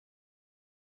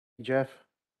Jeff.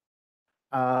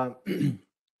 Uh,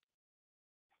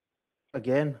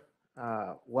 Again,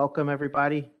 welcome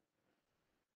everybody.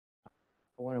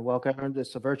 I want to welcome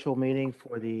this virtual meeting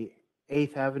for the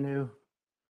 8th Avenue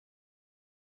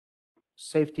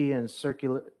Safety and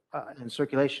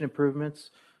Circulation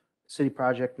Improvements, City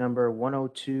Project number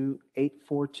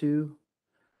 102842.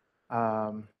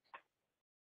 Um,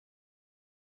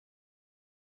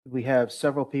 We have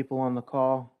several people on the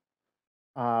call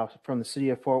from the city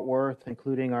of Fort Worth,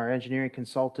 including our engineering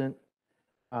consultant,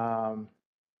 um,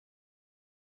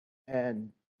 and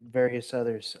various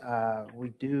others. I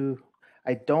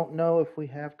don't know if we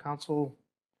have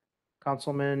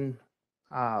Councilman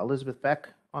Elizabeth Beck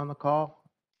on the call.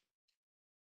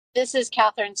 This is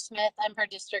Catherine Smith. I'm her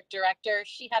district director.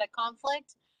 She had a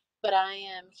conflict, but I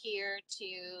am here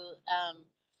to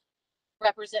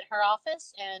represent her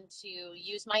office and to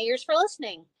use my ears for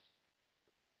listening.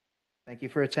 Thank you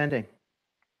for attending.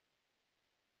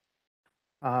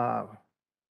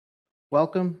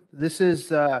 Welcome. This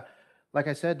is, like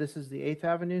I said, this is the 8th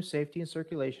Avenue Safety and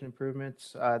Circulation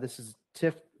Improvements. This is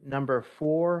TIF number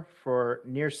 4 for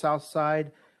Near South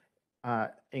Side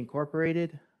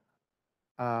Incorporated.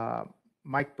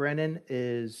 Mike Brennan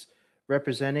is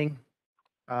representing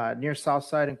Near South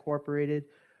Side Incorporated.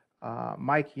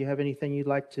 Mike, you have anything you'd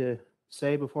like to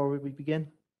say before we begin?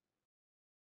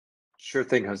 Sure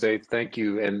thing, Jose. Thank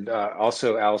you. And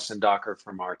also Allison Docker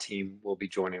from our team will be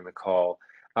joining the call.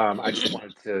 I just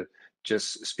wanted to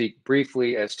just speak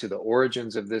briefly as to the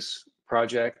origins of this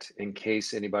project in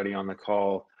case anybody on the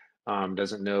call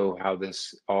doesn't know how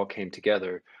this all came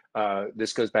together.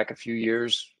 This goes back a few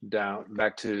years,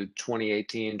 back to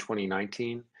 2018,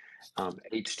 2019.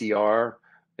 HDR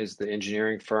is the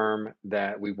engineering firm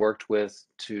that we worked with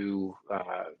to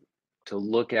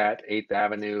look at 8th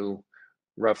Avenue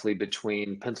roughly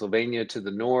between Pennsylvania to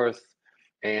the north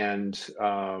and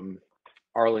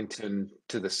Arlington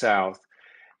to the south,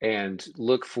 and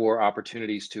look for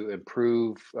opportunities to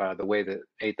improve the way that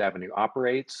 8th Avenue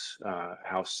operates,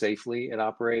 how safely it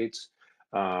operates,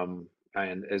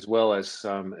 and as well as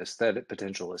some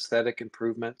potential aesthetic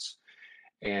improvements.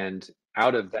 And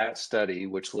out of that study,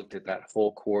 which looked at that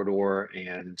whole corridor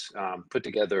and put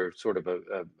together sort of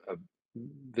a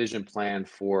vision plan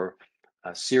for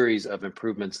a series of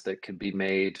improvements that could be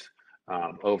made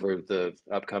over the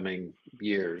upcoming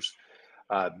years.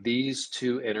 These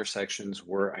two intersections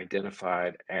were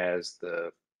identified as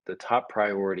the top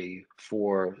priority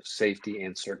for safety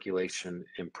and circulation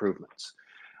improvements.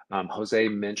 Jose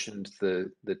mentioned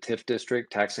the TIF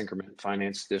district, Tax Increment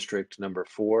Finance District number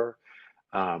 4.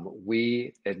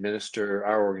 We administer,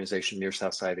 our organization, Near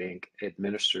Southside Inc.,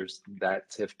 administers that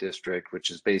TIF district,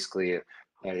 which is basically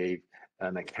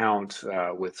an account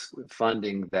with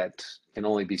funding that can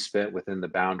only be spent within the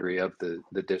boundary of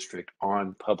the district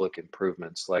on public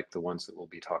improvements like the ones that we'll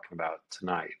be talking about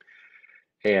tonight.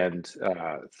 And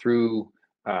through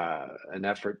an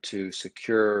effort to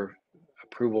secure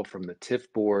approval from the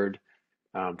TIF board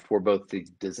for both the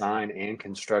design and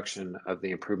construction of the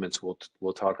improvements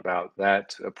we'll talk about,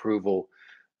 that approval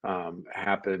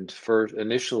happened first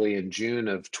initially in June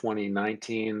of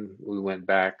 2019. We went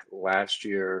back last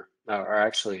year, or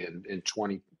actually in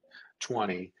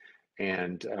 2020,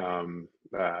 and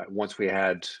once we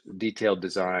had detailed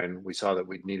design, we saw that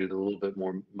we needed a little bit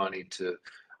more money to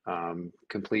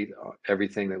complete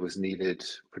everything that was needed,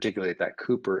 particularly at that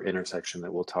Cooper intersection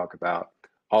that we'll talk about.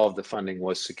 All of the funding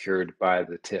was secured by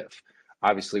the TIF.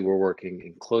 Obviously, we're working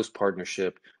in close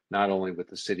partnership, not only with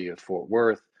the city of Fort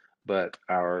Worth, but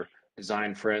our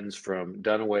design friends from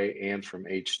Dunaway and from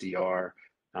HDR.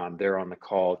 They're on the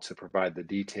call to provide the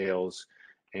details.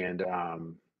 And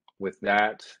with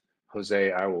that,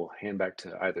 Jose, I will hand back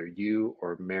to either you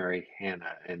or Mary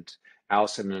Hannah. And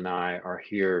Allison and I are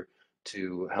here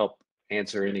to help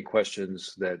answer any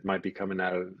questions that might be coming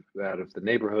out of the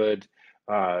neighborhood,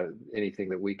 anything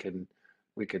that we can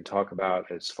talk about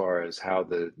as far as how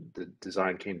the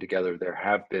design came together. There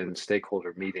have been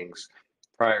stakeholder meetings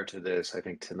prior to this. I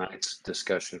think tonight's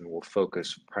discussion will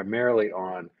focus primarily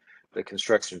on the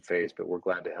construction phase, but we're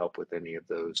glad to help with any of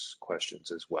those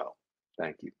questions as well.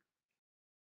 Thank you.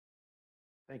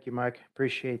 Thank you, Mike.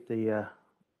 Appreciate the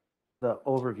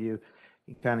overview.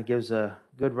 It kind of gives a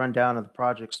good rundown of the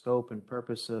project scope and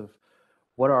purpose of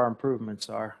what our improvements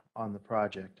are on the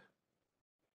project.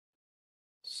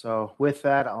 So with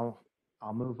that, I'll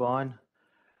move on.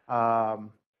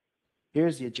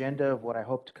 Here's the agenda of what I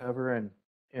hope to cover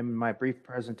in my brief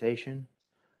presentation.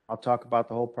 I'll talk about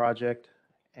the whole project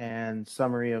and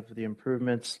summary of the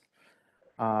improvements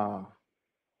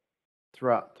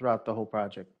throughout the whole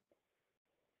project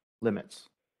limits.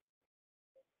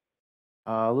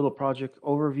 A little project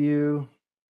overview.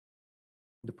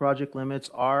 The project limits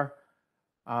are,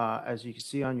 as you can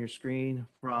see on your screen,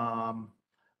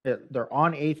 they're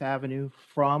on 8th Avenue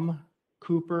from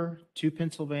Cooper to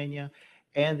Pennsylvania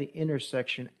and the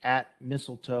intersection at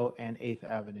Mistletoe and 8th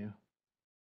Avenue.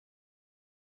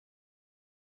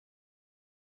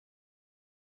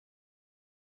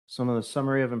 Some of the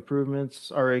summary of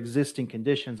improvements or existing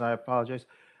conditions, I apologize.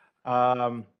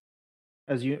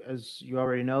 As you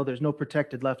already know, there's no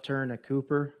protected left turn at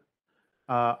Cooper,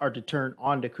 or to turn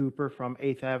onto Cooper from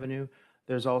 8th Avenue.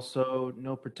 There's also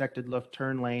no protected left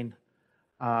turn lane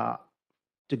to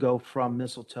go from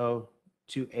Mistletoe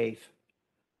to 8th.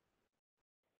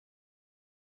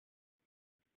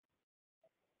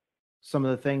 Some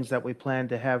of the things that we plan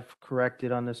to have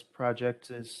corrected on this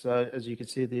project is, as you can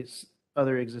see, these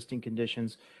other existing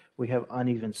conditions. We have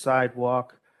uneven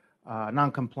sidewalk,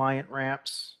 non-compliant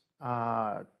ramps,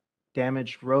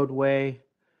 damaged roadway,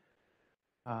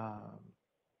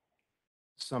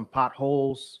 some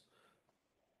potholes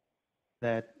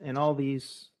and all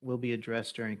these will be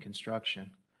addressed during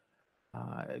construction.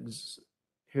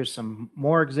 Here's some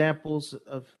more examples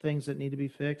of things that need to be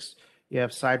fixed. You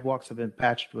have sidewalks have been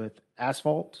patched with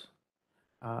asphalt,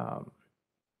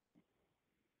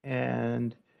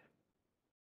 and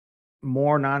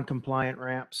more non-compliant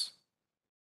ramps.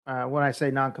 When I say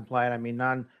non-compliant, I mean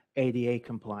non-ADA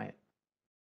compliant.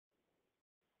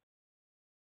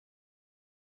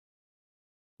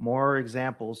 More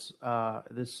examples.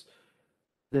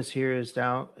 This here is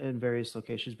down in various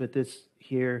locations, but this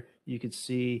here you could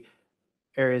see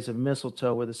areas of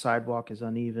Mistletoe where the sidewalk is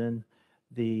uneven,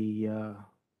 the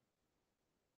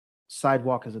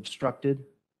sidewalk is obstructed,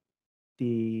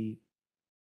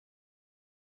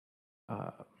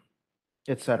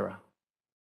 etc.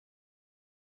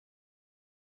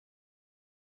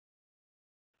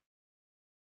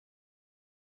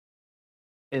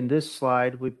 In this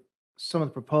slide, some of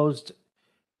the proposed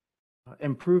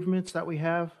improvements that we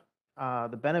have.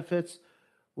 The benefits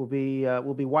will be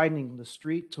widening the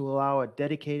street to allow a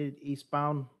dedicated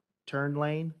eastbound turn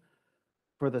lane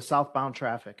for the southbound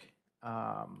traffic.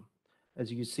 As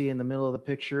you can see in the middle of the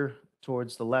picture,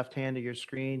 towards the left hand of your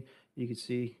screen, you can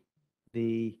see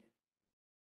the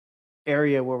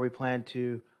area where we plan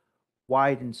to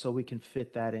widen so we can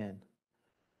fit that in.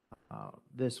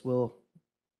 This will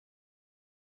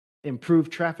improve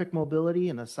traffic mobility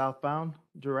in the southbound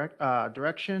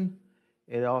direction.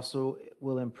 It also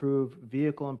will improve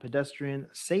vehicle and pedestrian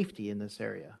safety in this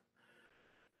area.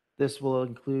 This will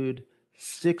include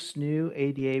 6 new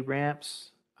ADA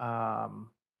ramps,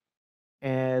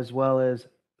 as well as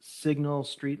signal,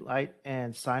 street light,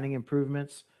 and signing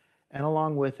improvements. And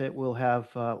along with it, we'll have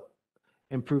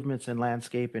improvements in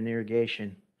landscape and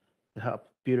irrigation to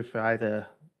help beautify the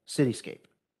cityscape.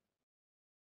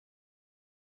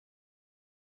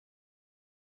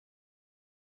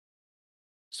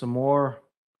 Some more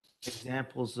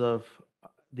examples of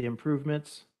the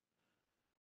improvements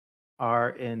are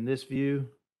in this view.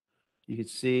 You can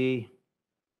see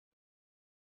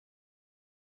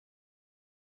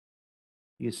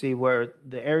where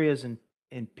the areas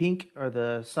in pink are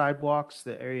the sidewalks.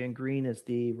 The area in green is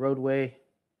the roadway,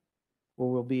 where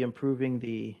we'll be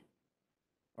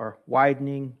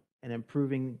widening and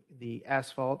improving the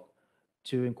asphalt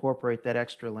to incorporate that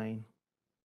extra lane.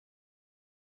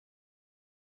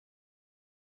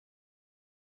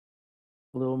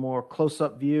 A little more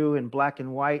close-up view in black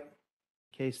and white,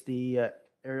 in case the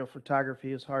aerial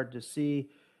photography is hard to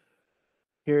see.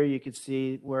 Here you can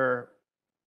see where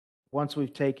once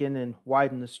we've taken and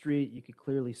widened the street, you can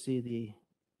clearly see the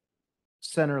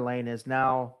center lane is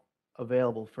now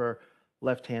available for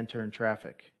left-hand turn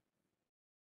traffic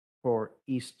for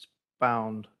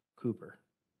eastbound Cooper.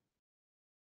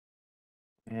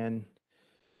 And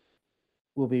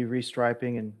we'll be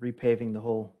restriping and repaving the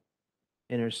whole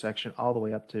intersection all the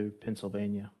way up to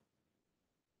Pennsylvania.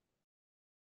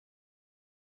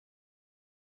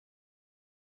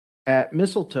 At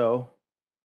Mistletoe,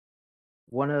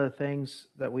 one of the things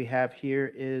that we have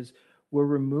here is we're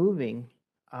removing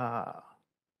the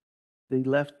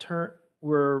left turn.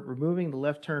 We're removing the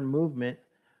left turn movement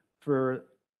for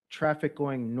traffic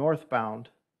going northbound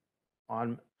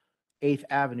on 8th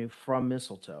Avenue from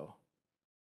Mistletoe.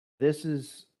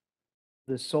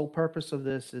 The sole purpose of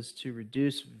this is to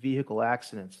reduce vehicle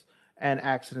accidents and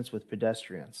accidents with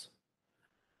pedestrians.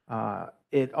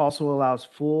 It also allows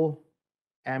full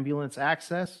ambulance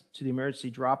access to the emergency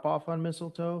drop-off on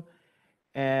Mistletoe,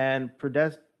 and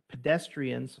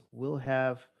pedestrians will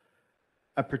have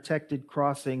a protected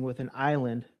crossing with an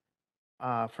island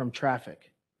from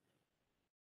traffic.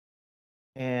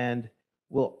 And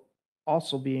we'll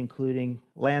also be including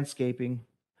landscaping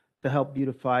to help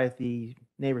beautify the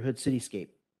neighborhood cityscape.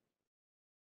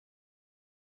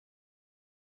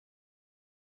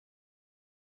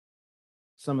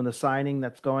 Some of the signing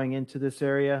that's going into this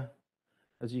area,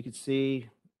 as you can see,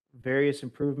 various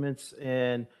improvements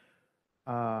in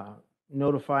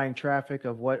notifying traffic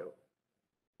of what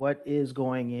is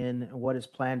going in and what is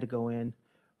planned to go in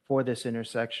for this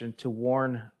intersection to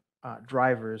warn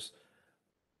drivers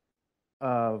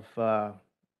of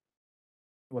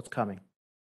what's coming,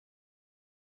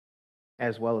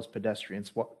 as well as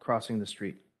pedestrians crossing the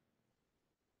street.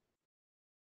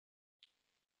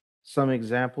 Some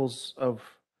examples of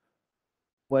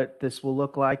what this will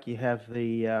look like. You have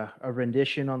the a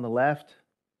rendition on the left,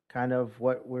 kind of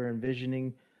what we're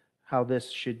envisioning, how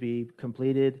this should be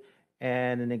completed,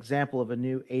 and an example of a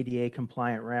new ADA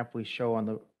compliant ramp we show on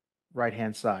the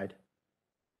right-hand side.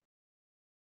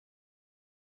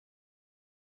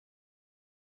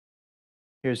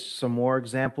 Here's some more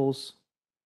examples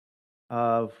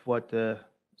of what the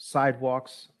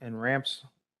sidewalks and ramps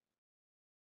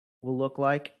will look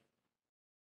like.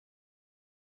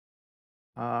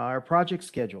 Our project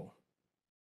schedule.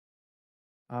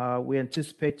 We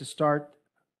anticipate to start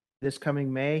this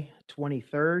coming May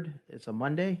 23rd. It's a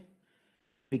Monday,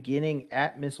 beginning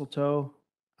at Mistletoe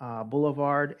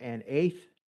Boulevard and 8th.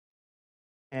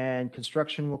 And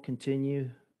construction will continue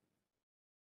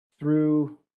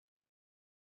through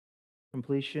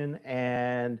completion,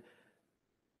 and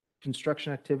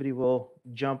construction activity will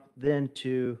jump then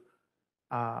to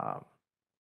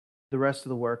the rest of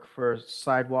the work for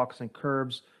sidewalks and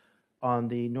curbs on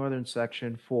the northern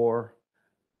section for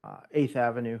 8th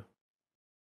Avenue.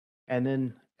 And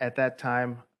then at that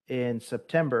time in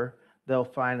September, they'll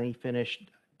finally finish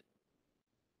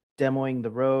demoing the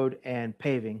road and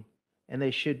paving, and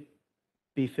they should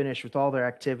be finished with all their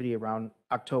activity around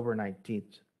October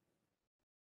 19th.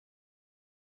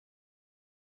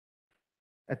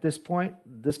 At this point,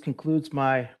 this concludes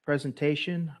my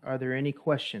presentation. Are there any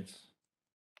questions?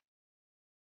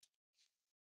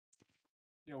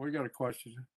 Yeah, we got a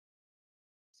question.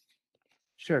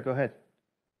 Sure, go ahead.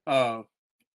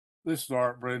 This is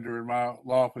Art Brender, and my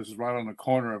law office is right on the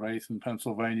corner of 8th and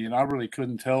Pennsylvania, and I really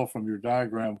couldn't tell from your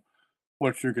diagram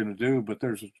what you're going to do, but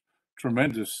there's a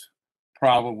tremendous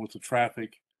problem with the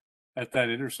traffic at that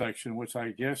intersection, which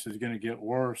I guess is going to get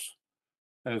worse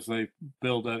as they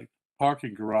build that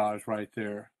parking garage right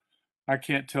there. I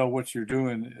can't tell what you're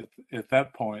doing at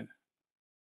that point,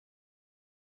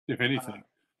 if anything.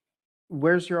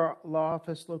 Where's your law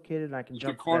office located? I can The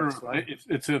jump to corner, that slide.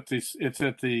 it's at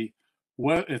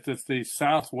the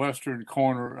southwestern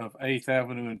corner of 8th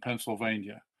Avenue in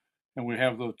Pennsylvania. And we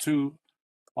have the two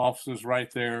offices right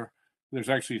there. There's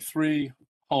actually 3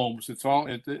 homes. It's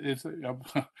it's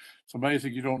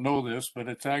amazing you don't know this, but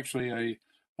it's actually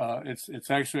it's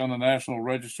actually on the National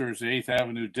Register as the 8th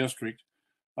Avenue District.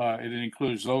 It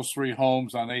includes those 3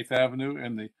 homes on 8th Avenue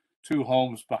and the 2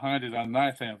 homes behind it on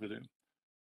 9th Avenue.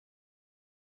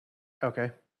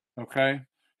 Okay. Okay.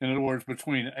 In other words,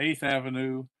 between 8th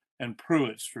Avenue and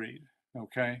Pruitt Street.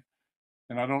 Okay.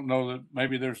 And I don't know that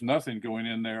maybe there's nothing going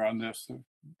in there on this.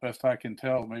 Best I can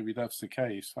tell, maybe that's the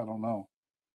case. I don't know.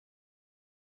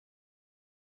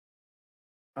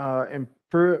 And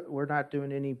we're not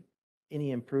doing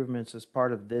any improvements as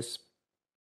part of this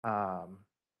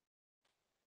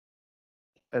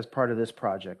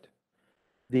project.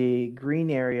 The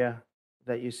green area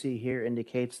that you see here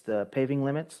indicates the paving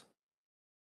limits.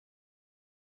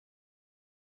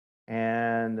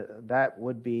 And that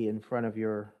would be in front of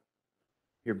your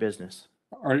business.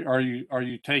 Are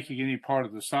you taking any part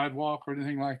of the sidewalk or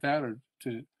anything like that, or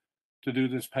to do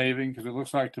this paving? Because it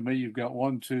looks like to me you've got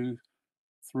 1, 2,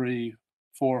 3,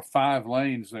 4, 5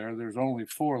 lanes there. There's only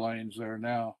 4 lanes there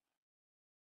now.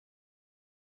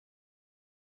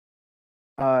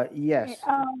 Yes.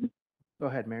 Go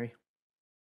ahead, Mary.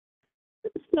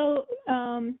 So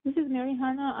this is Mary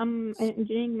Hanna. I'm an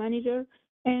engineering manager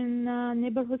in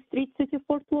Neighborhood Street, City of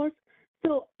Fort Worth.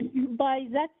 So by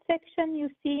that section you're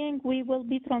seeing, we will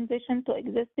be transitioned to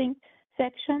existing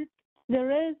section. There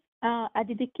is a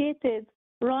dedicated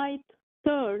right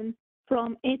turn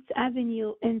from 8th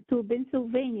Avenue into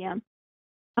Pennsylvania,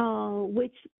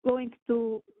 which going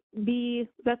to be,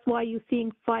 that's why you're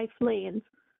seeing 5 lanes,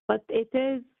 but it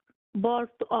is part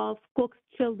of Cook's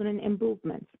Children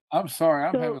Improvements. I'm sorry,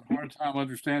 I'm having a hard time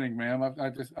understanding, ma'am.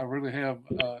 I really have.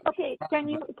 Okay,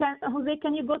 Jose,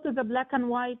 can you go to the black and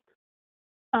white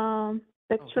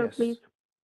picture, yes. please?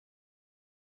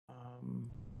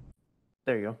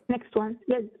 There you go. Next one.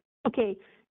 Yes. Okay.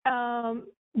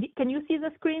 Can you see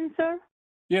the screen, sir?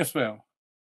 Yes, ma'am.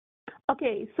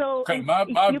 Okay, so Okay, if my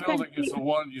you can building is see, the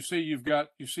one you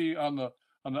see on the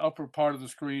upper part of the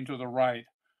screen to the right.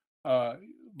 My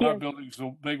yes, building's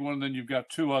the big one, then you've got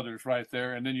two others right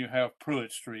there, and then you have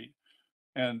Pruitt Street.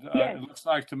 And yes, it looks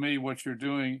like to me what you're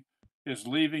doing is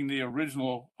leaving the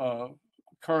original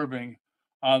curbing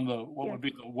on the what yes, would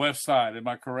be the west side. Am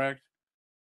I correct?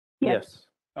 yes. Yes.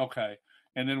 Okay.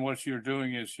 And then what you're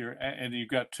doing is and you've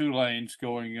got two lanes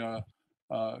going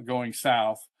going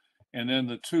south, and then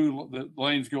the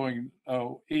lanes going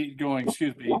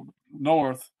excuse me,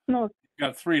 north. No,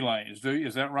 Got three lanes.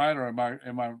 Is that right, or am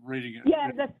I reading it?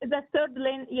 yeah, the third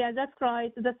lane, yeah, that's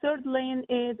right. The third lane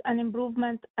is an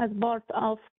improvement as part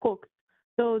of Cook.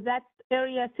 So that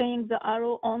area saying the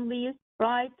arrow only,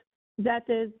 right? That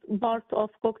is part of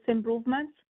Cook's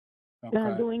improvements,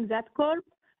 Okay. doing that curb.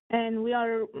 And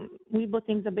we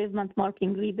putting the pavement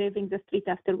marking, repaving the street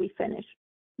after we finish.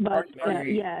 But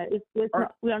yeah,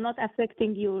 we are not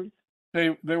affecting yours.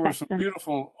 There were some Section.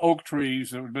 beautiful oak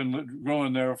trees that had been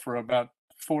growing there for about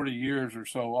 40 years or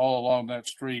so, all along that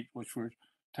street, which were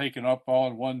taken up all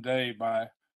in one day by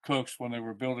Cooks when they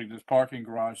were building this parking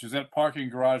garage. Is that parking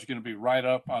garage going to be right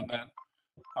up on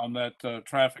that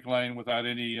traffic lane without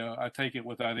any? I take it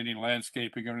without any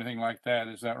landscaping or anything like that.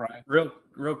 Is that right?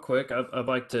 Real quick, I'd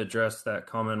like to address that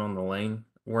comment on the lane.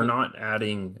 We're not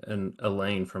adding a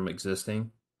lane from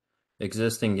existing.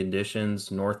 Existing conditions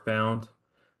northbound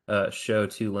show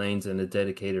 2 lanes and a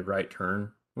dedicated right turn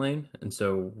lane, and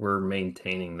so we're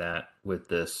maintaining that with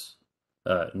this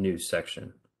new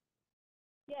section.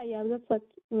 Yeah, that's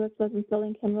what I'm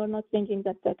telling him. We're not changing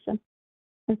that section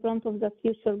in front of the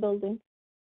future building.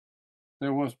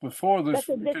 There was before this That's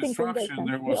existing construction. condition.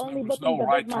 There We was only put no the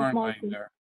right pavement turn lane marking.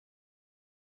 there.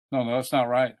 No, that's not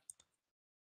right.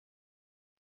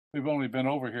 We've only been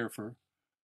over here for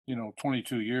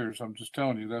 22 years. I'm just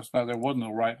telling you, there wasn't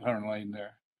a right turn lane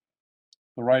there.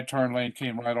 The right turn lane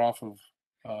came right off of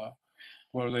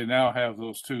where they now have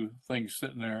those two things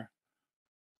sitting there.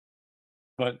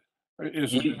 But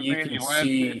is there going to You be any can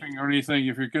see, landscaping or anything?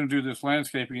 If you're going to do this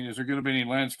landscaping, is there going to be any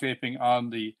landscaping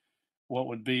on what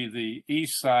would be the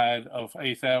east side of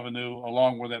 8th Avenue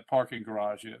along where that parking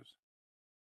garage is?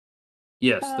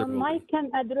 yes, there will Mike be.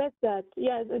 can address that.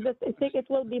 Yeah, I think it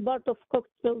will be part of Cook's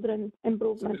Children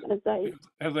improvement as I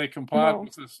Have they complied No.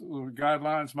 with this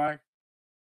guidelines, Mike?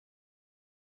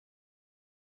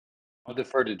 I'll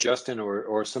defer to Justin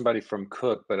or somebody from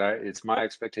Cook, but it's my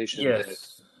expectation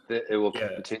Yes. that it will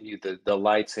Yeah. continue the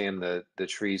lights and the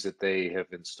trees that they have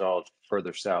installed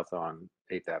further south on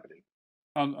 8th Avenue.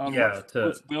 On Yeah,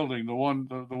 which building? The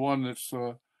one that's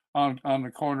on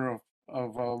the corner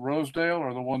of Rosedale,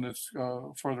 or the one that's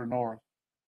further north?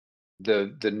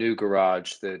 The new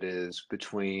garage that is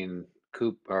between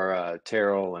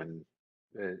Terrell and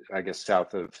I guess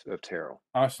south of Terrell.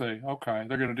 I see. Okay,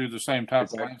 they're going to do the same type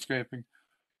Is of that- landscaping.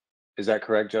 Is that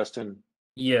correct, Justin?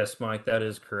 Yes, Mike, that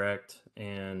is correct.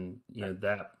 And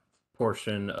that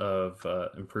portion of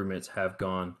improvements have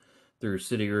gone through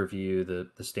city review,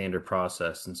 the standard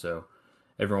process, and so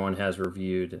everyone has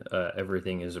reviewed,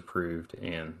 everything is approved,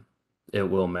 and it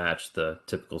will match the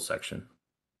typical section.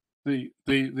 The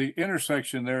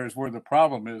intersection there is where the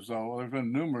problem is, though. There's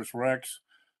been numerous wrecks.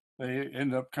 They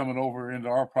end up coming over into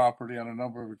our property on a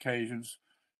number of occasions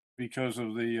because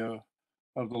of the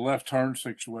left turn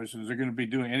situation. Is there going to be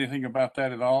doing anything about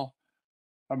that at all?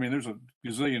 I mean, there's a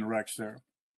gazillion wrecks there.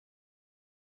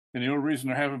 And the only reason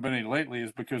there haven't been any lately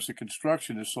is because the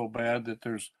construction is so bad that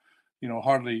there's,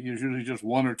 usually just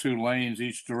 1 or 2 lanes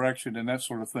each direction and that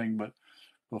sort of thing. But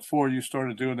before you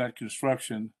started doing that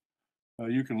construction,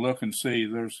 you can look and see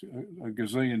there's a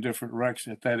gazillion different wrecks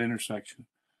at that intersection.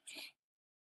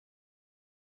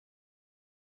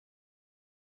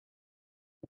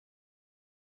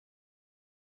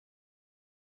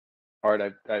 All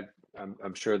right,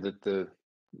 I'm sure that the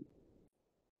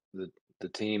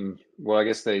team, well, I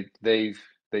guess they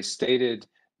stated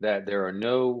that there are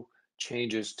no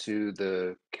changes to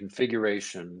the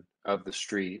configuration of the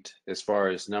street as far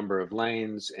as number of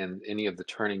lanes and any of the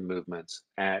turning movements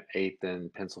at 8th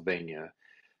and Pennsylvania.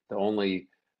 The only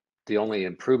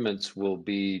improvements will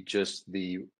be just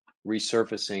the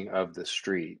resurfacing of the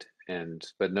street,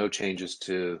 but no changes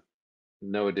to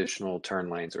no additional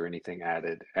turn lanes or anything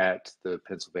added at the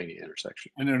Pennsylvania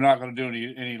intersection. And they're not going to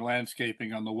do any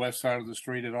landscaping on the west side of the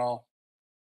street at all?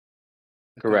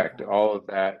 Correct. All of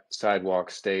that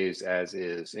sidewalk stays as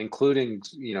is, including,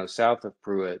 south of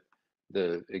Pruitt,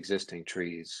 the existing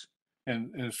trees.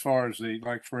 And as far as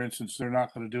for instance, they're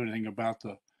not going to do anything about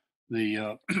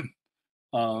the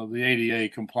ADA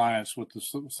compliance with the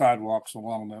sidewalks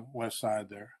along the west side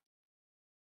there.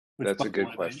 Which, That's by a the good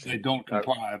way, question. They don't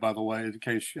comply, by the way, in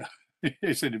case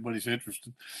anybody's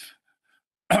interested.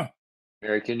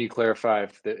 Mary, can you clarify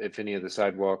if any of the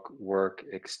sidewalk work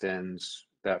extends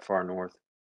that far north?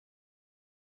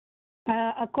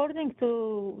 According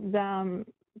to the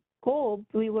scope,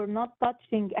 we were not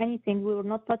touching anything. We were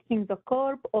not touching the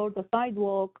curb or the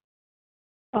sidewalk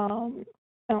on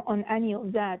any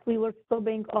of that. We were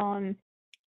stopping on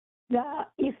the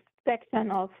east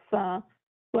section of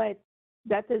Sweat.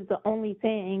 That is the only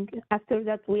thing. After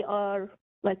that, we are,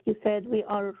 like you said, we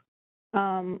are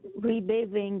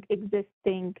repaving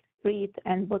existing street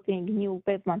and putting new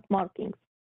pavement markings.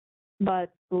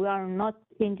 But we are not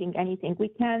changing anything. We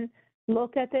can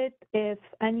look at it if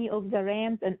any of the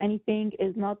ramps and anything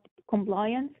is not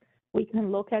compliant. We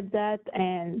can look at that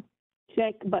and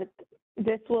check, but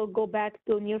this will go back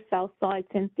to Near South Side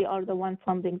since they are the ones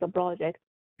funding the project.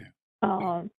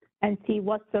 Yeah. And see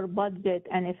what's their budget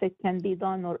and if it can be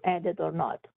done or added or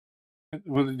not.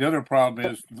 Well, the other problem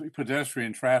is the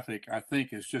pedestrian traffic, I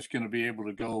think, is just going to be able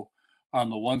to go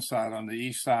on the one side, on the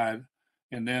east side,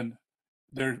 and then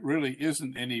there really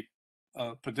isn't any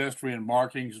pedestrian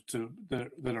markings that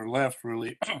are left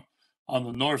really on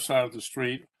the north side of the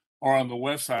street or on the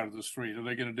west side of the street. Are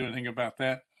they going to do anything about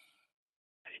that?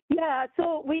 Yeah,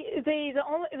 so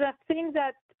the thing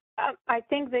that I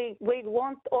think we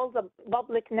want all the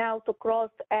public now to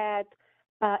cross at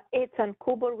 8th and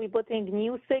Cooper. We're putting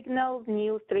new signals,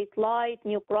 new street light,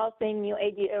 new crossing, new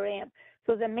ADA ramp.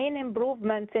 So the main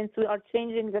improvement, since we are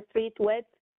changing the street width,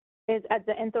 is at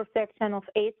the intersection of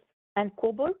 8th and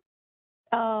Cooper.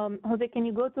 Jose, can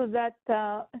you go to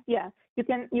that? Yeah, you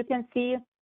can see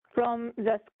from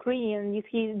the screen, you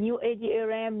see new ADA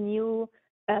ramp, new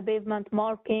pavement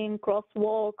marking,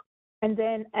 crosswalk, and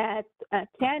then at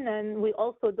Cannon, we're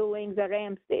also doing the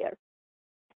ramps there.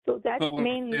 So that's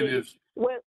mainly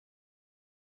where.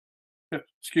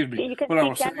 Excuse me. You can what I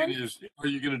was Cannon? saying is, are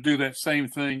you going to do that same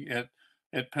thing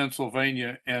at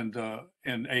Pennsylvania and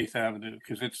 8th Avenue?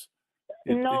 Because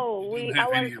No,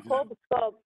 our scope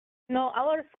stop. No,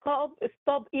 our scope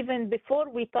stop even before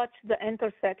we touch the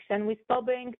intersection. We're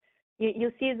stopping.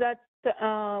 You see that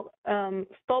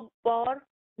stop bar,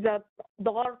 the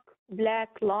dark black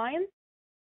line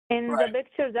in Right. the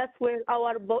picture. That's where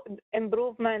our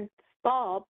improvement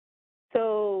stop.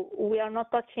 So we are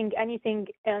not touching anything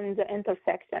in the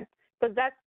intersection because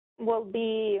that will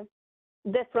be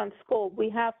different scope. We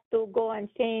have to go and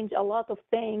change a lot of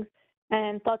things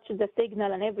and touch the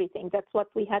signal and everything. That's what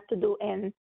we had to do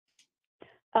in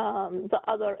the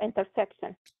other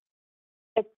intersection.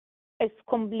 It's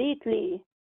completely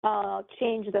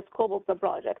changed the scope of the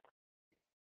project.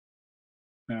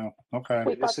 Yeah. Okay.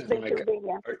 We This touched is like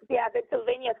Pennsylvania. Yeah,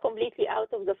 Pennsylvania is completely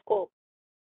out of the scope.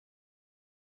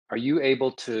 Are you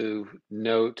able to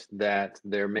note that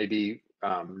there may be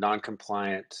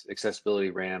non-compliant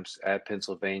accessibility ramps at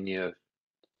Pennsylvania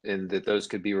and that those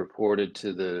could be reported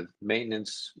to the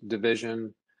maintenance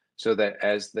division so that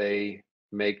as they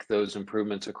make those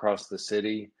improvements across the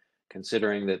city,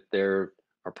 considering that there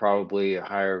are probably a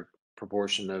higher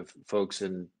proportion of folks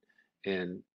in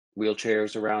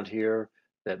wheelchairs around here,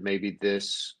 that maybe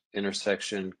this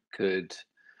intersection could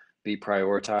be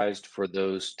prioritized for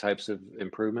those types of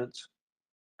improvements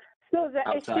So the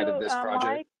outside issue, of this project?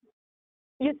 Mike,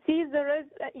 you see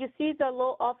the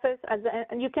law office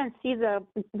and you can see the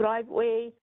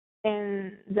driveway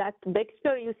in that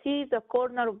picture. You see the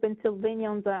corner of Pennsylvania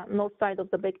on the north side of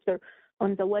the picture,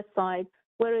 on the west side,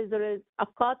 where there is a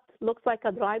cut, looks like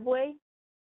a driveway.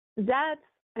 That's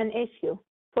an issue.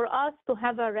 For us to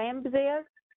have a ramp there,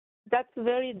 that's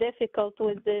very difficult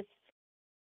with this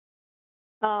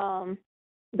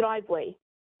driveway.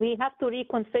 We have to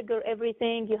reconfigure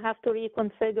everything. You have to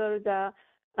reconfigure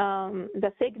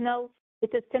the signals.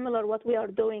 It is similar what we are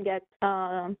doing at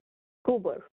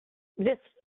Cooper. This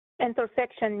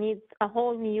intersection needs a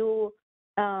whole new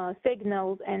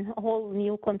signals and a whole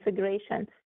new configuration.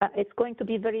 It's going to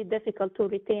be very difficult to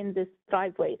retain this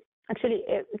driveway. Actually,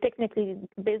 technically,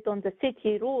 based on the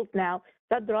city rules now,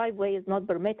 that driveway is not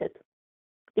permitted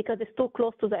because it's too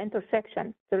close to the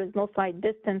intersection. There is no side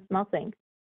distance, nothing.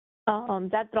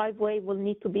 That driveway will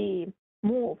need to be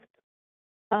moved.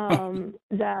 And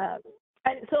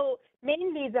so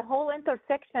mainly the whole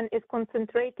intersection is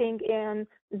concentrating in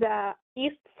the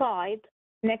east side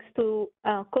next to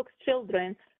Cook's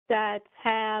Children that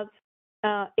have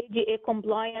ADA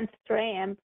compliance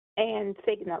ramp and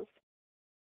signals.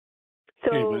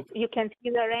 So you can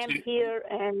see the ramp here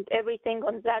and everything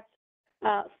on that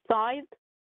side.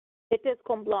 It is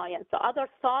compliant. The other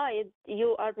side,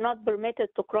 you are not permitted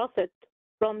to cross it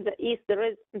from the east. There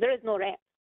is no ramp.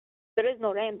 There is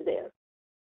no ramp there.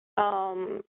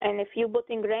 And if you're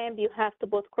putting ramp, you have to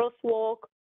put crosswalk.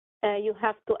 You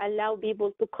have to allow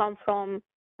people to come from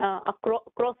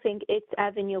crossing 8th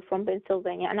Avenue from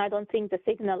Pennsylvania. And I don't think the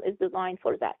signal is designed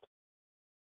for that.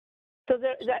 So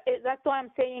that's why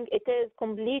I'm saying it is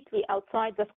completely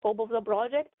outside the scope of the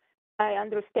project. I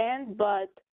understand, but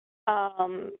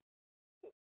Well,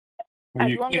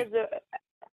 as long as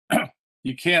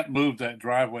you can't move that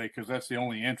driveway because that's the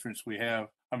only entrance we have.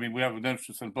 I mean, we have an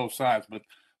entrance on both sides, but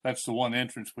that's the one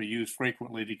entrance we use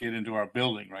frequently to get into our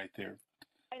building right there.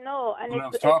 I know, and What I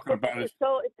was talking about is,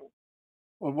 so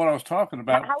well, what I was talking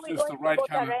about how are is we just going the to right put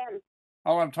a kind of, ramp?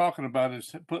 all I'm talking about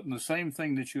is putting the same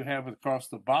thing that you have across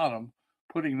the bottom,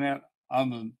 putting that on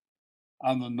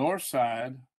the north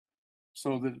side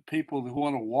so that people who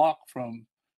want to walk from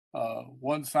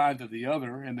one side to the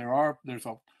other, and there's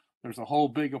a whole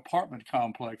big apartment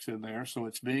complex in there, so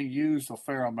it's being used a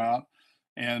fair amount,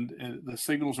 and the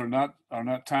signals are not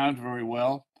timed very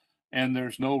well, and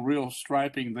there's no real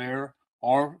striping there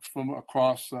or from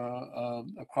across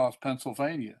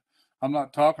Pennsylvania. I'm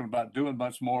not talking about doing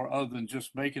much more other than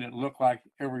just making it look like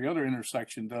every other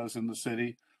intersection does in the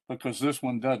city, because this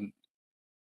one doesn't.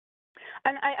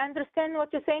 And I understand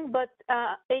what you're saying, but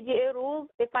ADA rules,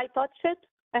 if I touch it,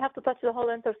 I have to touch the whole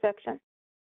intersection.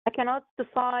 I cannot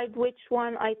decide which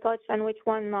one I touch and which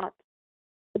one not.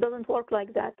 It doesn't work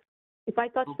like that. If I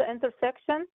touch the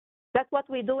intersection, that's what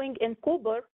we're doing in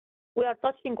Cooper. We are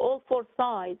touching all 4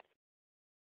 sides.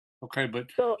 Okay, but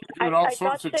So you're doing all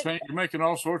sorts of change. You're making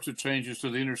all sorts of changes to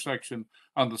the intersection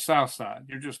on the south side.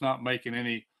 You're just not making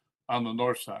any on the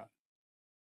north side.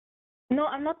 No,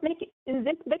 I'm not making, in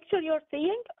this picture you're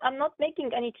seeing, I'm not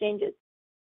making any changes.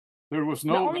 There was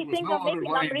no other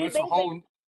lane.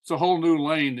 It's a whole new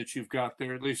lane that you've got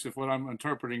there, at least if what I'm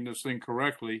interpreting this thing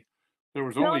correctly. There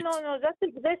was only No, that's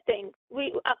existing.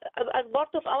 We, as part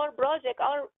of our project,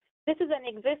 this is an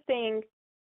existing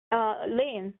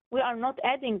lane. We are not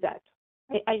adding that.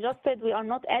 I just said we are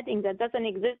not adding that. That's an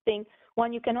existing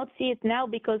one. You cannot see it now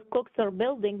because Cooks are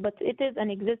building, but it is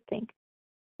an existing.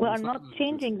 We are not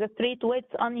changing the street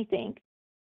width, anything.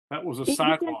 That was a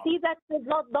sidewalk. You can see that it's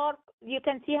not dark. You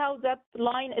can see how that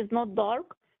line is not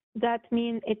dark. That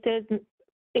means it is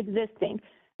existing.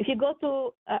 If you go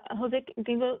to, Jose, you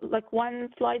can go like one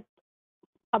slide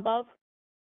above.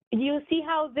 You see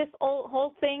how this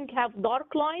whole thing have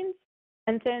dark lines,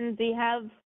 and then they have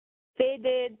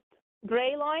faded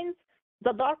gray lines.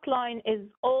 The dark line is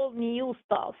all new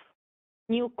stuff,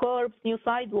 new curbs, new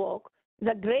sidewalk.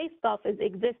 The gray stuff is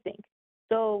existing.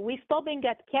 So we're stopping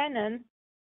at Cannon,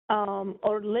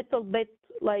 or little bit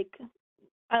like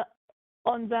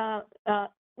on the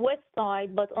west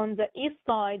side, but on the east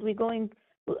side, we're going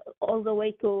all the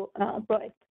way to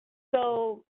Bright.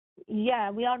 So yeah,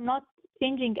 we are not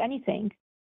changing anything.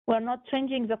 We're not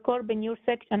changing the curb in your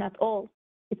section at all.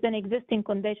 It's an existing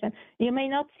condition. You may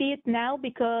not see it now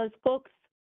because folks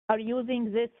are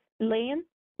using this lane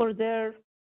for their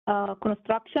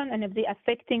construction, and if they're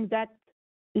affecting that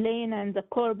lane and the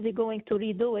curb, they're going to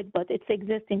redo it, but it's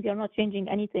existing. They're not changing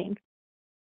anything.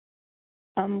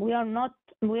 We are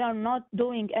not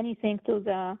doing anything to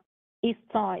the east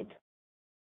side.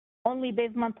 Only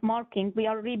pavement marking. We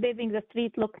are repaving the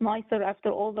street, look nicer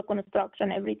after all the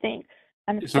construction, everything.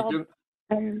 And stop.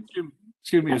 And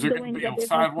excuse me, is there going to be a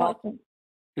sidewalk? Marking.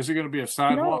 Is there going to be a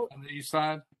sidewalk on the east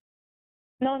side?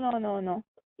 No.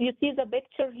 You see the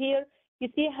picture here? You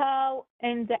see how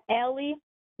in the alley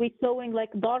we're showing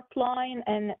like dark line,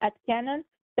 and at Cannon,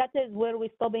 that is where we're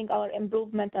stopping our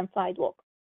improvement and sidewalk.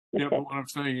 Yeah, but what I'm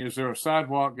saying is, there a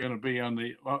sidewalk going to be on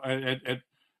the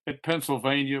at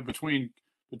Pennsylvania between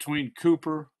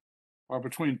Cooper or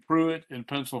between Pruitt and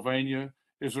Pennsylvania?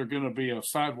 Is there going to be a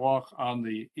sidewalk on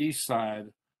the east side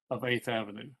of 8th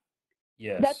Avenue?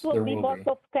 Yes, that will be part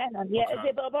of Cannon. Yeah, Okay.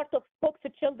 it's part of Cox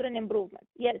Children Improvement.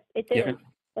 Yes, it is. Yeah.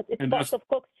 But it's part of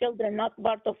Cox Children, not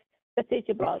part of the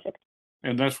city project.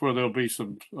 And that's where there'll be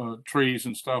some trees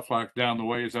and stuff like down the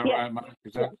way. Is that right, Mike?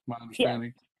 Is that my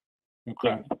understanding? Yes.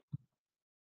 Okay.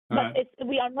 Yes. But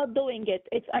we are not doing it.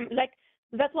 It's like,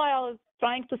 that's why I was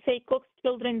trying to say Cox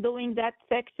Children doing that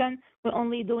section. We're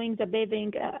only doing the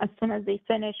paving as soon as they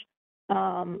finish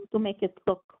to make it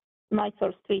look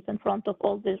nicer street in front of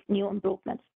all these new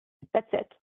improvements. That's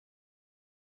it.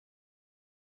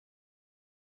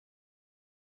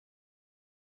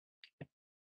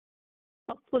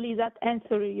 Hopefully that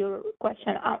answers your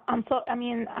question. I'm sorry. I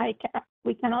mean,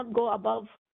 we cannot go above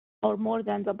or more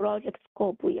than the project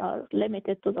scope. We are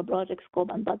limited to the project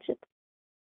scope and budget.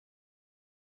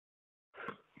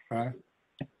 Okay.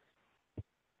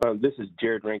 This is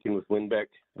Jared Rankin with Winbeck.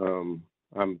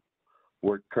 I'm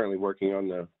we're currently working on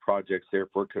the projects there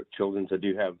for Cook Children's. I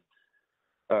do have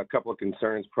a couple of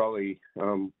concerns. Probably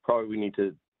we need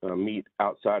to meet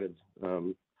outside of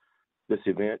this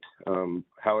event.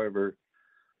 However,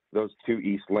 those two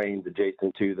east lanes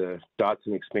adjacent to the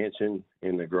Dotson expansion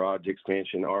and the garage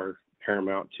expansion are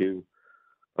paramount to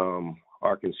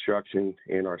our construction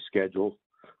and our schedule.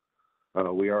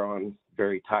 We are on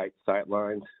very tight sight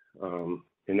lines,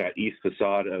 and that east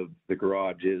facade of the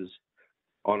garage is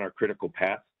on our critical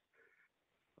path.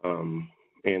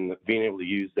 And being able to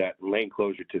use that lane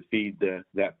closure to feed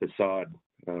that facade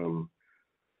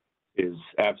is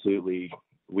absolutely,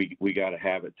 we got to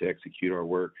have it to execute our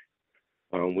work.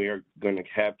 We are going to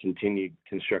have continued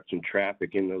construction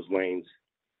traffic in those lanes,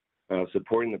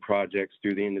 supporting the projects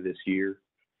through the end of this year.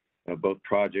 Both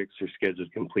projects are scheduled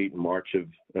to complete in March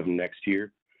of next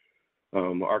year.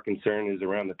 Our concern is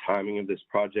around the timing of this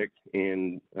project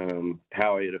and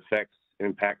how it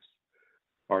impacts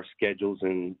our schedules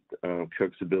and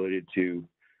Cook's ability to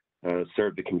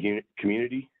serve the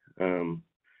community,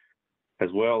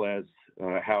 as well as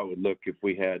how it would look if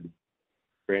we had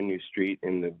brand new street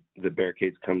and the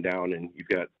barricades come down and you've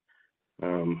got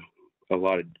a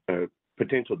lot of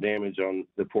potential damage on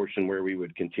the portion where we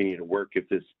would continue to work if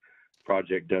this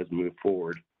project does move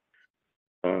forward.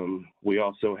 We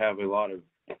also have a lot of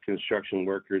construction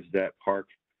workers that park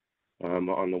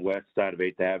on the west side of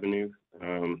 8th Avenue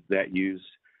that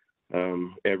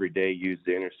every day use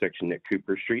the intersection at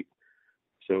Cooper Street.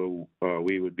 So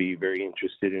we would be very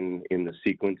interested in the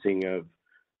sequencing of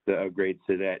the upgrades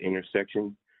to that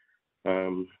intersection.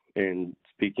 And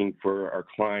speaking for our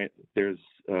client, there's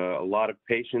a lot of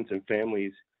patients and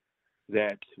families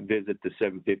that visit the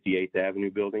 758th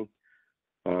Avenue building,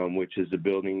 which is a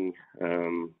building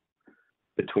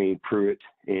between Pruitt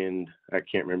and I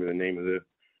can't remember the name of the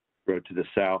road to the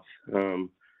south.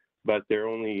 But their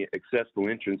only accessible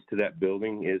entrance to that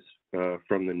building is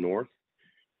from the north.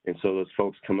 And so those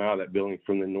folks come out of that building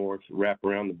from the north, wrap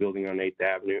around the building on 8th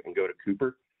Avenue and go to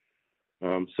Cooper.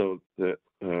 So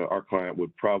our client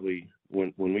would probably,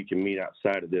 when we can meet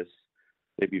outside of this,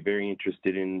 they'd be very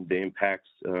interested in the impacts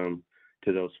to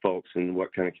those folks and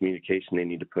what kind of communication they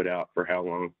need to put out for how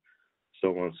long,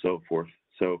 so on and so forth.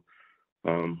 So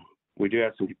we do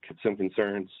have some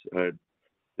concerns.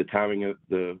 The timing of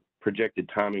the projected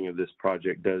timing of this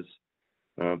project does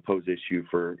pose issue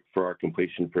for our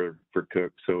completion for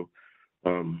Cook. So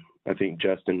I think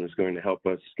Justin is going to help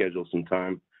us schedule some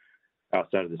time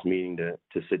outside of this meeting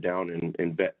to sit down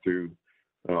and vet through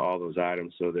all those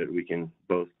items so that we can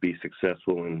both be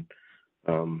successful and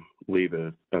leave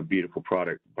a beautiful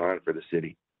product behind for the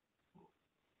city.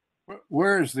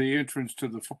 Where is the entrance to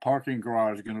the parking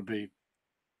garage going to be?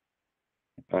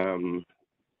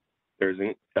 There's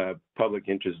a public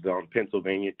interest on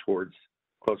Pennsylvania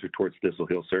closer towards Thistle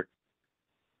Hill, sir.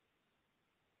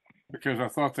 Because I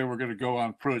thought they were going to go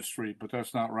on Pruitt Street, but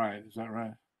that's not right. Is that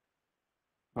right?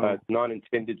 Not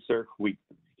intended, sir. You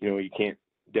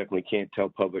definitely can't tell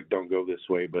public don't go this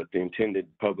way, but the intended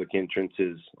public entrance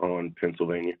is on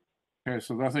Pennsylvania. Okay,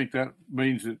 so I think that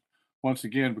means that once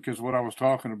again, because what I was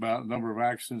talking about, number of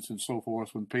accidents and so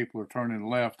forth, when people are turning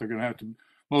left, they're going to have to.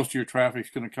 Most of your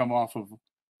traffic's going to come off of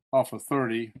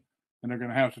 30, and they're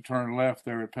going to have to turn left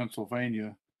there at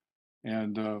Pennsylvania,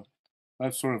 and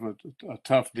that's sort of a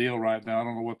tough deal right now. I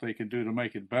don't know what they can do to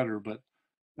make it better, but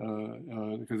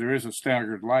because there is a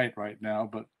staggered light right now,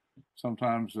 but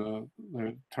sometimes the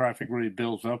traffic really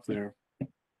builds up there. I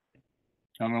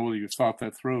don't know whether you thought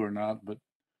that through or not, but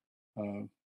then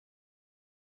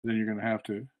they're going to have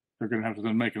to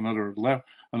then make another left,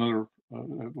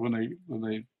 when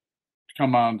they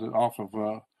come on off of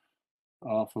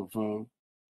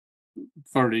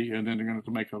 30, and then they're going to have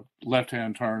to make a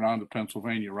left-hand turn onto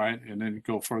Pennsylvania, right, and then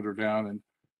go further down and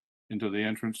into the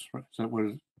entrance.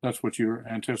 Is that's what you're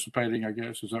anticipating, I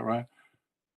guess? Is that right?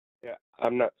 Yeah,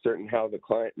 I'm not certain how the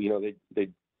client. They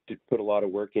did put a lot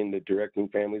of work into directing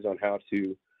families on how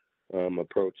to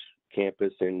approach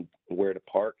campus and where to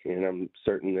park, and I'm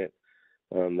certain that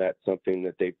that's something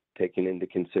that they've taken into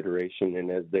consideration.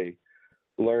 And as they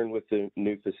learn with the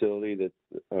new facility, that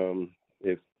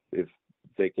if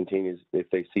they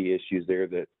see issues there,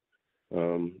 that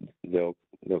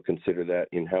they'll consider that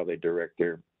in how they direct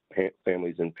their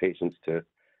families and patients to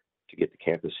get to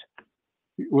campus.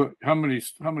 Well, how many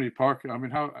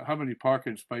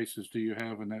parking spaces do you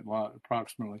have in that lot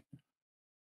approximately?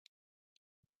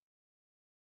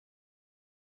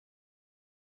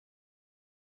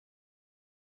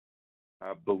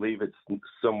 I believe it's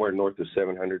somewhere north of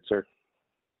 700, sir.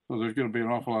 So there's going to be an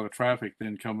awful lot of traffic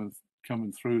then coming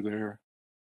through there.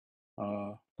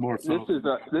 more so.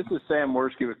 This is Sam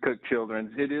Worski with Cook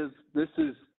Children's.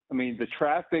 I mean, the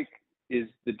traffic is,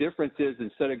 the difference is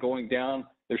instead of going down,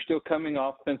 they're still coming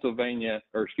off Pennsylvania,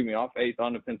 or excuse me, off 8th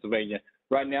onto Pennsylvania.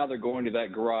 Right now, they're going to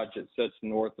that garage that sits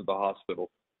north of the hospital.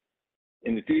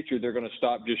 In the future, they're going to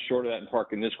stop just short of that and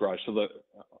park in this garage. So the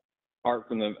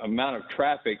amount of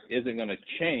traffic isn't going to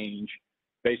change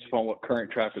based upon what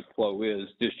current traffic flow is.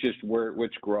 Just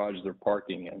which garage they're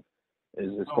parking in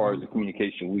is as far as the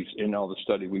communication in all the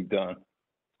study we've done.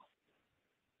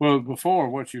 Well, before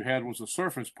what you had was a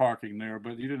surface parking there,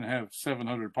 but you didn't have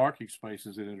 700 parking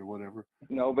spaces in it or whatever.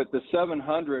 No, but the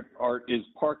 700 is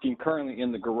parking currently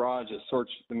in the garage at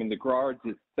the garage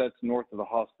that's north of the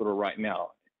hospital right now.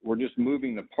 We're just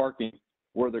moving the parking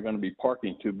where they're going to be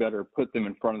parking to better put them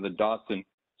in front of the Dotson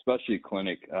Specialty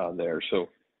Clinic there. So,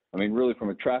 I mean, really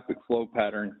from a traffic flow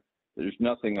pattern, there's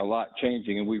nothing a lot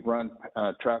changing, and we've run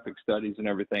traffic studies and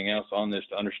everything else on this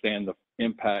to understand the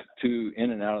impact to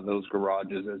in and out of those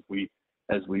garages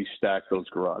as we stack those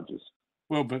garages.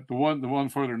 Well, but the one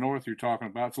further north you're talking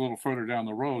about, it's a little further down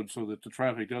the road so that the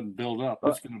traffic doesn't build up.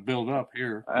 It's going to build up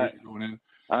here. Going in.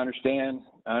 I understand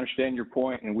your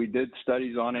point, and we did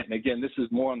studies on it. And again, this is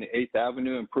more on the 8th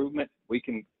Avenue improvement. We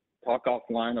can talk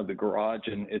offline of the garage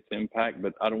and its impact,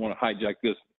 but I don't want to hijack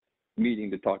this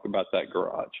meeting to talk about that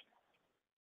garage.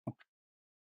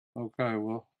 Okay,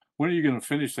 well, when are you going to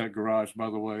finish that garage, by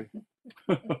the way?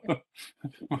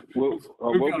 We'll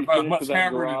be finished with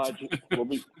that garage.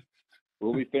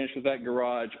 We'll be finished with that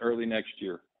garage early next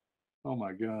year. Oh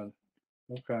my God.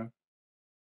 Okay.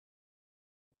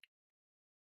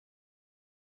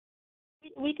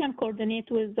 We can coordinate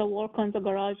with the work on the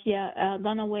garage. Yeah,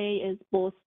 Dunaway is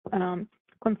both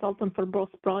consultant for both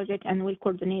project, and we'll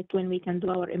coordinate when we can do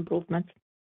our improvements.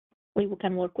 We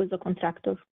can work with the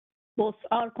contractor, both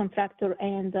our contractor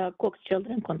and Cook's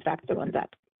Children contractor on that.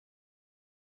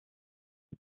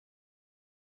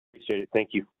 Appreciate it.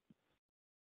 Thank you.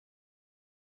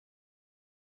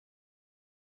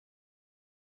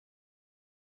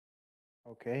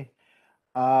 Okay.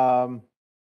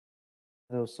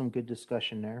 There was some good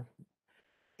discussion there.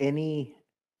 Any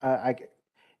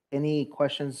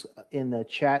questions in the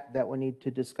chat that we need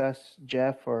to discuss,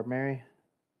 Jeff or Mary?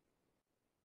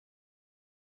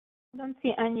 I don't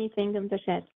see anything in the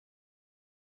chat.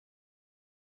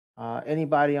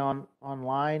 Anybody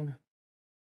online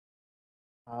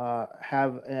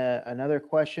have another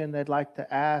question they'd like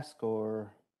to ask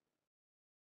or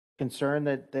concern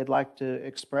that they'd like to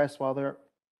express while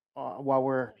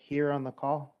we're here on the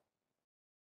call?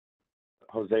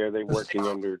 Jose, are they working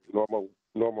under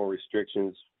normal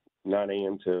restrictions, 9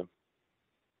 a.m. to,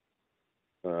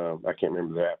 I can't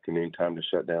remember the afternoon time to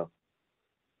shut down?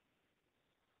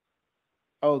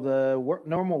 Oh, the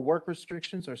normal work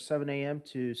restrictions are 7 a.m.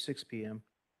 to 6 p.m.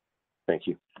 Thank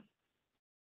you.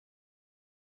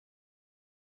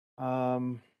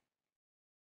 Let's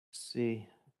see.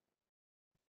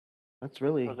 That's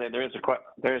really Jose, there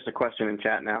is a question in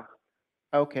chat now.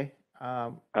 okay.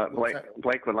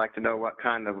 Blake would like to know what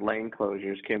kind of lane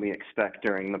closures can we expect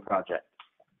during the project.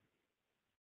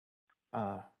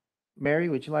 Mary,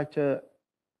 would you like to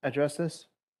address this?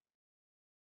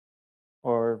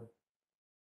 Or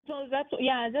So that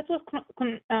was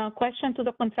question to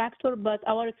the contractor, but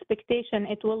our expectation,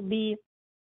 it will be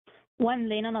one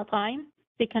lane at a time.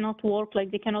 They cannot work,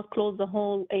 they cannot close the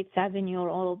whole 8th Avenue or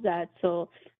all of that. So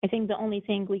I think the only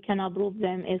thing we can approve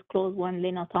them is close one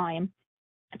lane at a time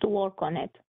to work on it.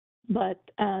 But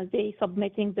they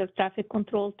submitting their traffic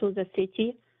control to the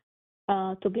city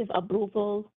to give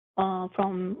approval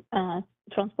from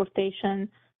transportation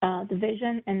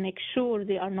division and make sure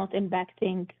they are not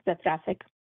impacting the traffic.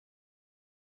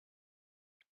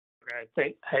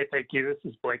 Hey, thank you.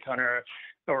 This is Blake Hunter.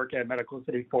 I work at Medical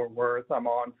City Fort Worth. I'm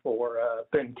on for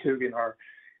Ben Coogan, our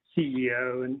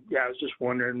CEO. And yeah, I was just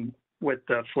wondering, with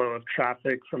the flow of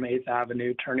traffic from 8th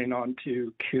Avenue turning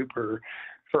onto Cooper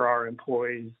for our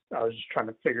employees, I was just trying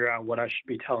to figure out what I should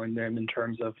be telling them in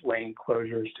terms of lane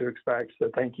closures to expect. So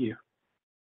thank you.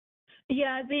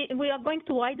 Yeah, we are going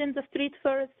to widen the street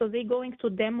first. So they're going to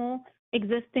demo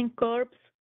existing curbs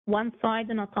one side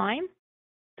at a time.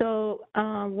 So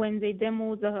when they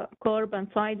demo the curb and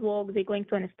sidewalk, they're going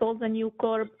to install the new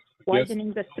curb,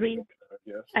 widening the street,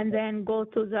 and then go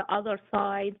to the other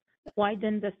side,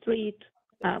 widen the street,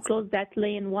 close that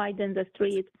lane, widen the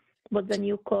street with the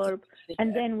new curb,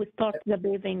 and then we start the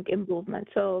paving improvement.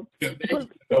 So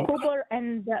Cooper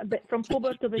and from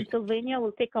Cooper to Pennsylvania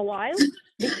will take a while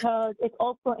because it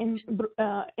also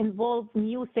involves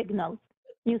new signal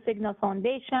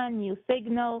foundation, new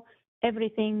signal.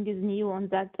 Everything is new on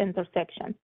that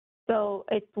intersection. So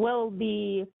it will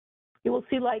be you will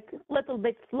see like a little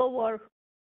bit slower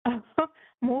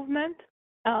movement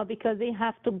because they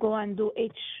have to go and do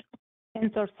each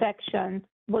intersection,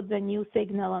 put the new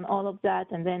signal and all of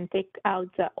that, and then take out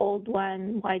the old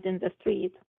one, widen the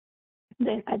street.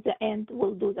 Then at the end,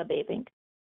 we'll do the paving.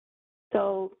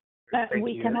 So Thank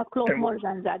we you. cannot close And more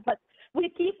than that. But we'll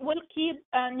keep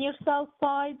near South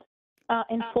Side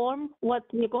informed what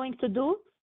we're going to do,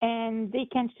 and they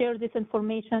can share this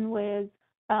information with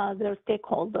their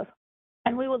stakeholder.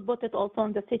 And we will put it also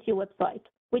on the city website,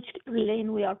 which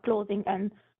lane we are closing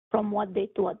and from what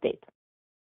date to what date.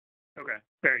 Okay,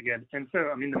 very good. And so,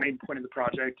 I mean, the main point of the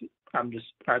project,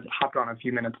 I hopped on a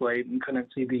few minutes late and couldn't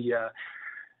see the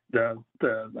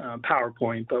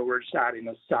PowerPoint, but we're just adding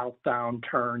a southbound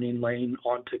turning lane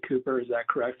onto Cooper. Is that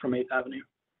correct, from 8th Avenue?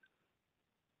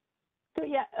 So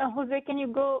yeah, Jose, can you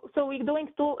go? So we're doing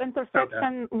two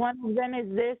intersections. Okay. One of them is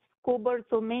this Cooper.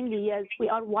 So mainly, yes, we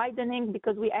are widening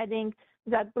because we're adding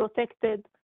that protected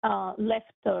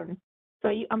left turn. So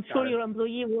I'm sure your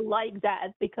employee will like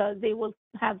that because they will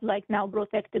have like now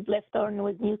protected left turn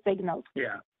with new signals.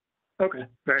 Yeah. Okay.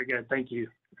 Very good. Thank you.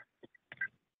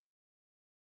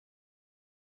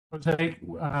 Jose,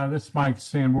 this is Mike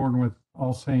Sanborn with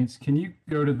All Saints. Can you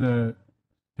go to the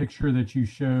picture that you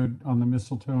showed on the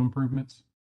mistletoe improvements?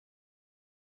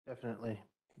 Definitely.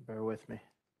 Bear with me.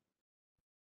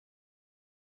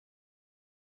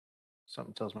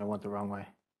 Something tells me I went the wrong way.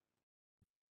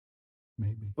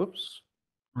 Maybe. Oops.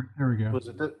 There we go. Was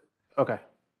it the? Okay.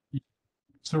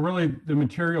 So really the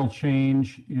material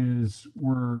change is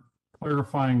we're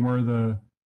clarifying where the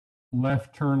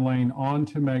left turn lane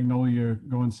onto Magnolia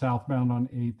going southbound on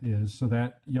 8th is. So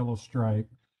that yellow stripe.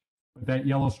 But that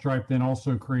yellow stripe then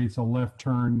also creates a left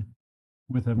turn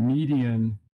with a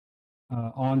median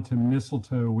onto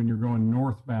Mistletoe when you're going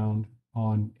northbound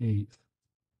on 8th.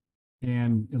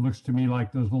 And it looks to me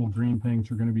like those little green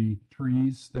things are going to be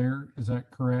trees there. Is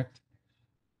that correct?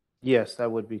 Yes,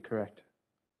 that would be correct.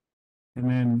 And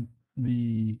then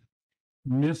the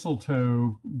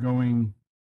Mistletoe going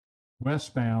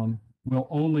westbound will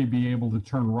only be able to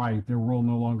turn right. There will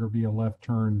no longer be a left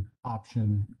turn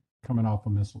option coming off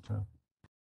of Mistletoe.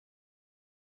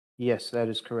 Yes, that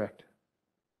is correct.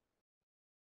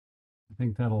 I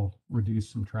think that'll reduce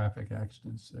some traffic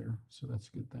accidents there. So that's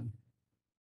good then.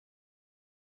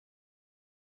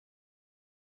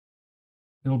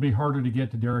 It'll be harder to get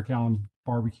to Derrick Allen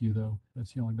Barbecue, though.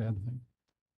 That's the only bad thing.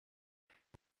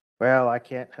 Well, I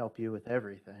can't help you with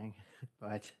everything,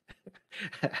 but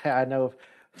I know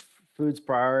food's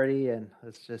priority, and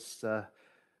it's just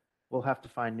we'll have to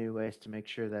find new ways to make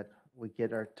sure that we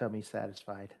get our tummy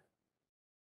satisfied.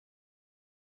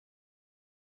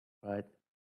 But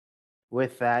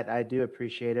with that, I do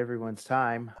appreciate everyone's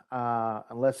time.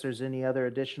 Unless there's any other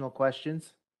additional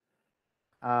questions,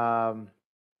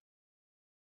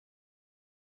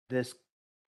 this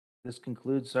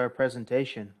concludes our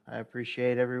presentation. I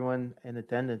appreciate everyone in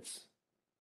attendance.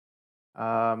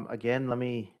 Again, let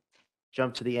me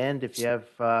jump to the end. If you have,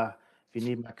 if you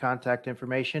need my contact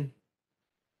information,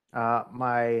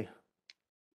 my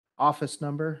office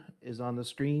number is on the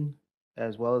screen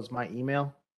as well as my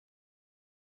email.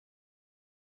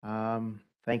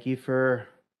 Thank you for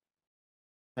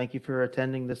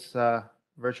attending this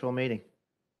virtual meeting.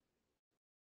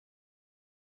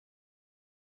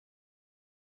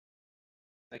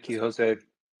 Thank you, Jose.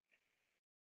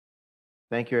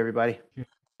 Thank you, everybody.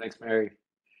 Thanks, Mary.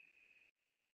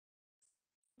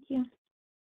 Thank you.